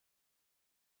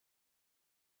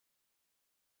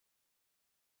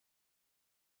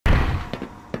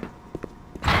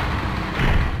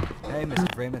Hey,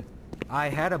 Mr. Freeman. I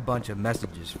had a bunch of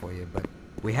messages for you, but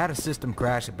we had a system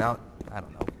crash about, I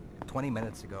don't know, 20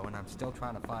 minutes ago, and I'm still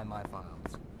trying to find my files.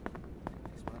 It's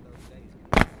one of those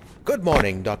days. Good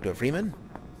morning, Dr. Freeman.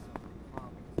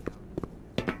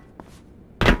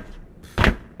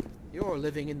 You're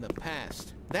living in the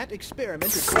past. That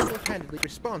experiment is single-handedly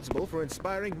responsible for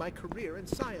inspiring my career in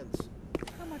science.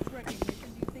 How much recognition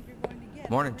do you think you're going to get?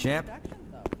 Morning, champ.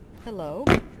 Hello?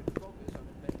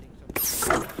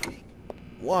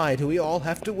 Why do we all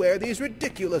have to wear these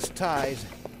ridiculous ties?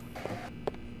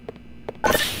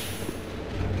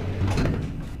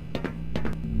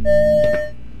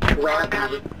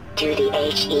 Welcome to the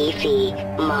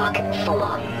HEV Mark IV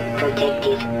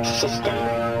Protective System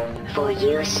for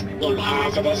use in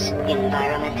hazardous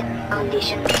environment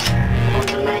conditions.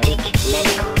 Automatic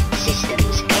medical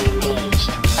systems engaged.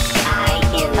 High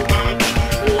impact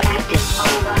reactive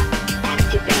armor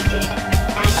activated.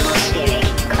 Atmospheric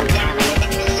contaminant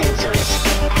sensors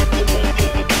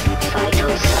activated.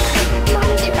 Vital sign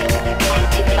monitoring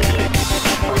activated.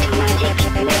 Automatic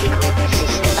medical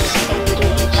systems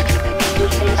engaged.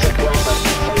 Defensive weapon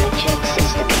selection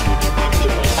system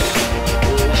activated.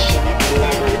 Mission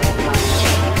level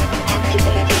monitoring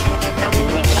activated.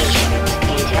 Communications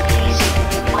interface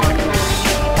online.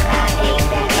 Have a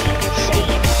very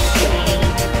safe day.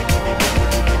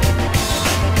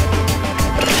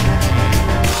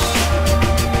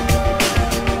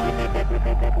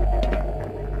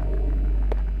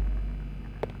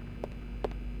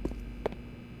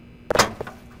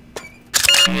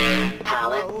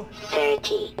 Power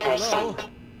 30%. Hello?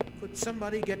 Could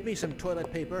somebody get me some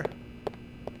toilet paper?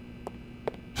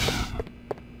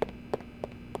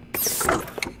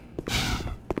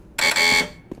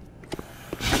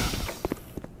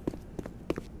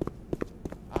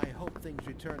 I hope things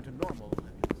return to normal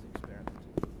after this experiment.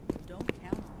 Don't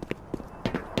count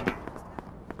on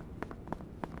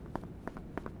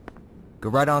Go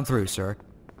right on through, sir.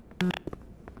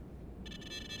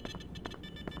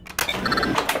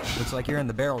 Looks like you're in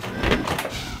the barrels.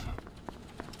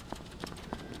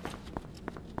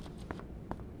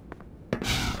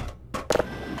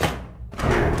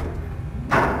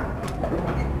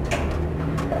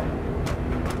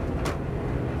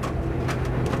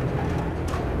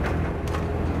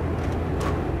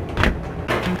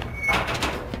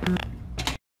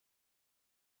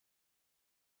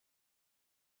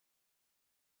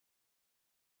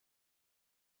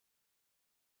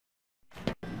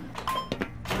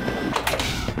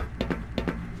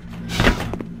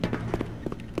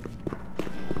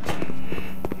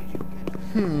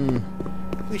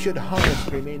 We should harness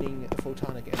the remaining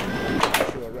photonic energy to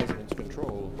ensure resonance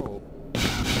control.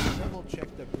 Double check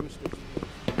the Brewster's.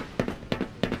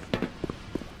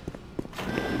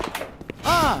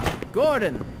 Ah,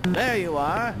 Gordon, there you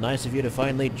are. Nice of you to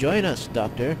finally join us,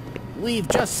 Doctor. We've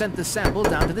just sent the sample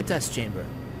down to the test chamber.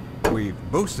 We've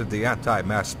boosted the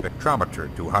anti-mass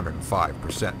spectrometer to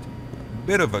 105%.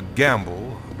 Bit of a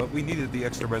gamble, but we needed the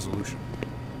extra resolution.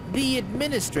 The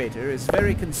administrator is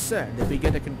very concerned that we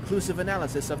get a conclusive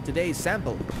analysis of today's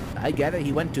sample. I gather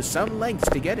he went to some lengths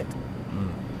to get it.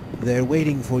 They're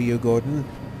waiting for you, Gordon.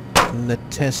 In the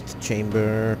test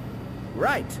chamber.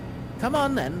 Right. Come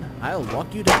on then. I'll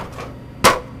walk you down.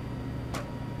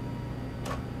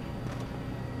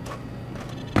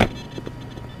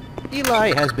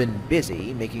 Eli has been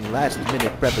busy making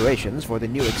last-minute preparations for the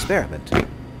new experiment.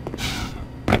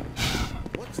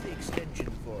 What's the extension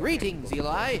for? Greetings,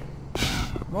 Eli.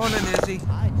 Morning, Izzy.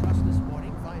 I trust this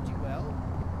morning finds you well.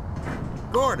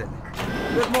 Gordon,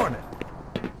 good morning.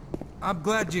 I'm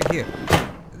glad you're here.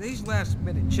 These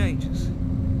last-minute changes,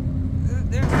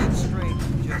 they're a bit strange.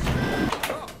 Just...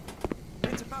 Oh,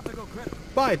 it's about to go critical.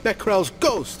 By Becquerel's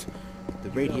ghost! The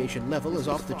radiation level is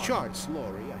off the charts.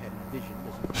 Lori, I had envisioned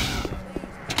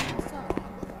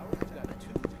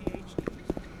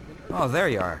Oh, there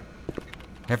you are.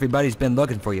 Everybody's been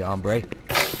looking for you, hombre.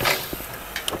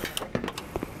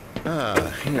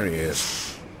 Ah, here he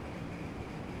is.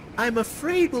 I'm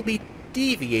afraid we'll be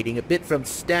deviating a bit from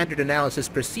standard analysis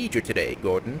procedure today,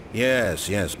 Gordon. Yes,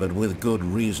 but with good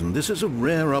reason. This is a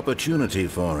rare opportunity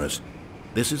for us.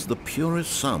 This is the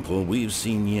purest sample we've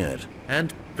seen yet.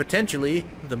 And potentially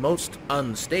the most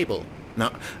unstable.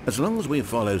 Now, as long as we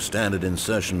follow standard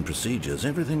insertion procedures,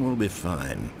 everything will be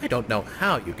fine. I don't know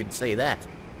how you can say that.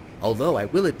 Although I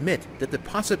will admit that the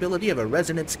possibility of a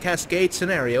resonance cascade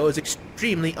scenario is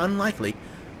extremely unlikely.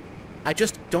 I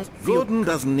just don't feel... Gordon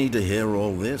doesn't need to hear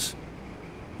all this.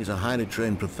 He's a highly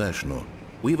trained professional.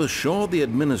 We've assured the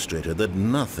administrator that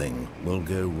nothing will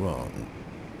go wrong.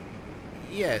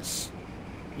 Yes,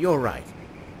 you're right.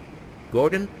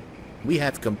 Gordon, We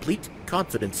have complete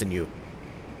confidence in you.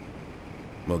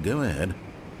 Well, go ahead.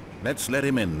 Let's let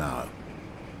him in now.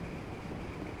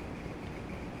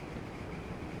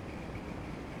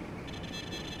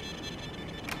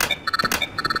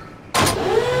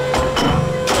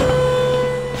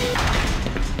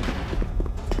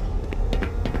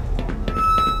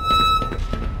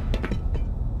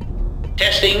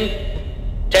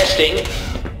 Testing.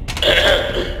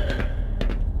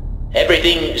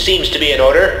 Everything seems to be in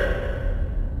order.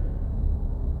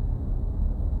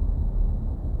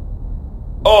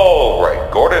 All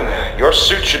right, Gordon. Your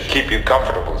suit should keep you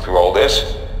comfortable through all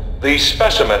this. The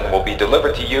specimen will be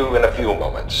delivered to you in a few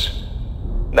moments.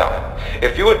 Now,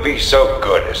 if you would be so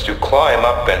good as to climb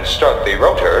up and start the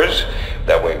rotors,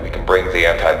 that way we can bring the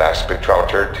anti-mass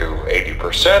spectrometer to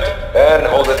 80% and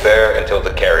hold it there until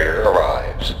the carrier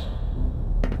arrives.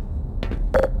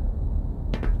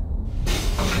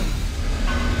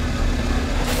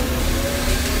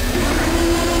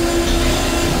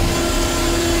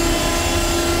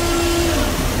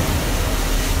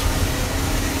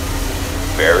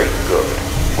 Very good.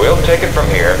 We'll take it from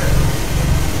here.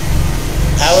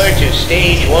 Power to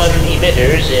stage 1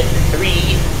 emitters in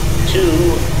 3, 2,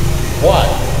 1.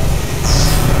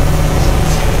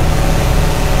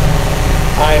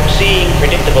 I'm seeing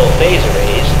predictable phase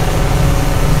arrays.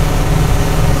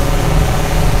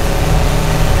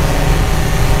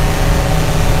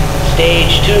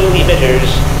 Stage 2 emitters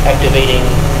activating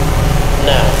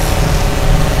now.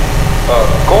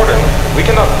 Gordon, we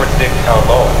cannot predict how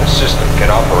long the system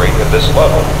can operate at this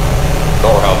level,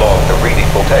 nor how long the reading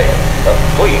will take.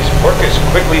 Please, work as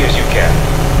quickly as you can.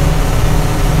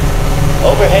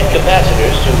 Overhead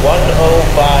capacitors to 105%.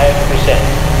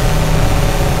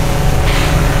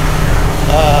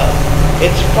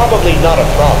 It's probably not a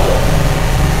problem.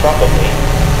 Probably.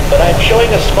 But I'm showing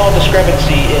a small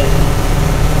discrepancy in...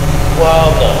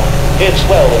 Well, no. It's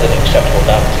well within acceptable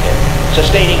bounds again.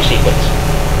 Sustaining sequence.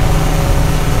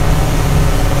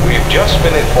 We've just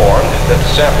been informed that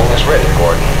the sample is ready,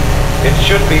 Gordon. It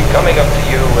should be coming up to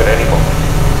you at any moment.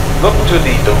 Look to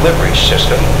the delivery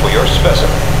system for your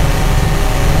specimen.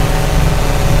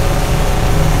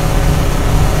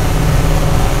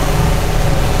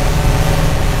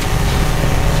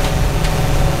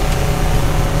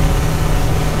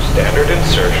 Standard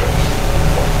insertion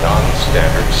for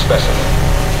non-standard specimen.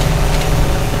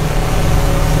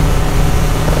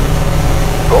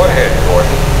 Go ahead,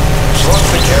 Gordon.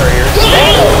 Launch the carrier.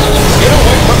 Get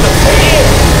away from the payload!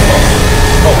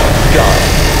 Oh my God!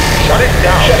 Shut it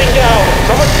down! Shutting down!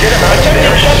 Someone get him out of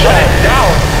there! Shut it down!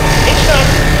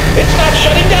 It's not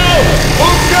shutting down!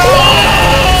 Move down!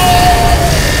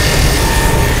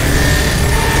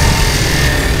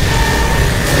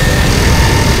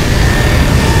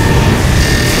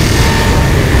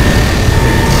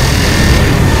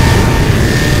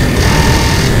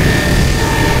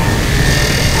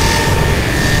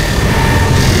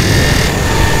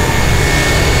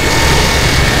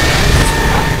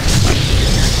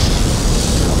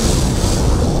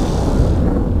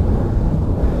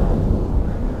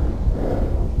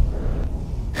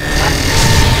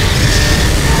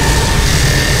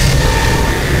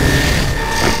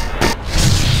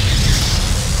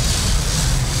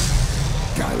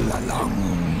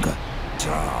 Galalong.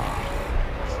 Ta.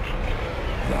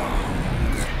 Long.